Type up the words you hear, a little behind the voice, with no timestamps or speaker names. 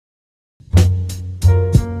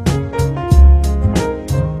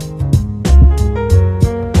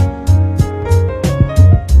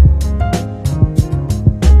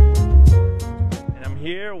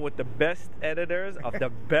the best editors of the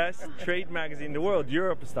best trade magazine in the world,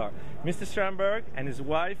 Europa Star. Mr. Strandberg and his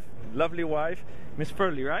wife, lovely wife, Miss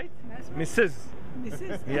Furley, right? Mrs.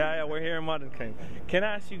 Yeah, we're here in Modern King. Can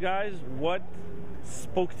I ask you guys what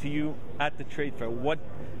spoke to you at the trade fair? What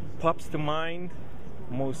pops to mind?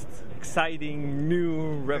 Most exciting,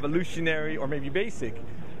 new, revolutionary, or maybe basic?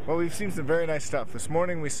 Well, we've seen some very nice stuff. This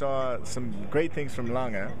morning we saw some great things from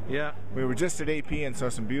Lange. Yeah. We were just at AP and saw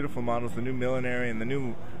some beautiful models, the new Millenary and the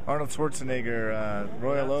new Arnold Schwarzenegger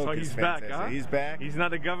Royal Oak. So he's back, huh? He's back. He's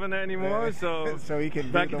not a governor anymore, so he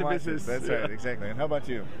can back do the to business. That's right, exactly. And how about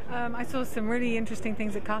you? I saw some really interesting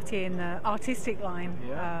things at Cartier in the artistic line,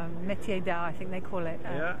 Métier d'Art, I think they call it.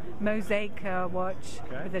 Mosaic watch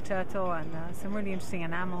with the turtle and some really interesting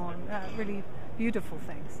enamel, really beautiful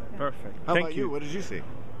things. Yeah. Perfect. How Thank about you? What did you see?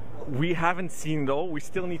 We haven't seen though. We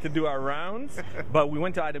still need to do our rounds. But we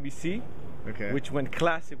went to IWC, which went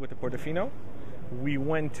classic with the Portofino. We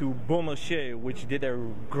went to Beaumarchais, which did a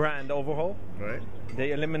grand overhaul. Right.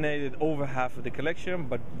 They eliminated over half of the collection,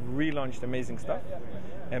 but relaunched amazing stuff.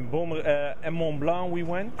 And Mont Blanc we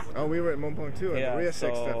went. Oh, we were at Mont Blanc too. And the Ria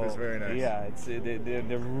 6 stuff is very nice. Yeah,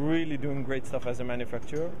 they're really doing great stuff as a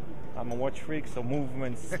manufacturer. I'm a watch freak, so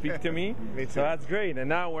movements speak to me. Me too. So that's great. And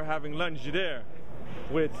now we're having lunch there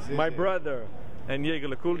with my brother and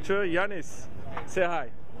Jägerle Culture. Yanis, say hi.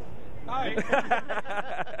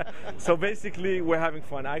 Hi. So basically, we're having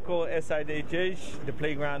fun. I call SIHH the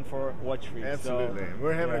playground for watch freaks. Absolutely. So,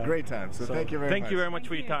 we're having a great time. So thank you very much. Thank you very much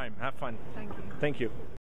for your time. Have fun. Thank you. Thank you.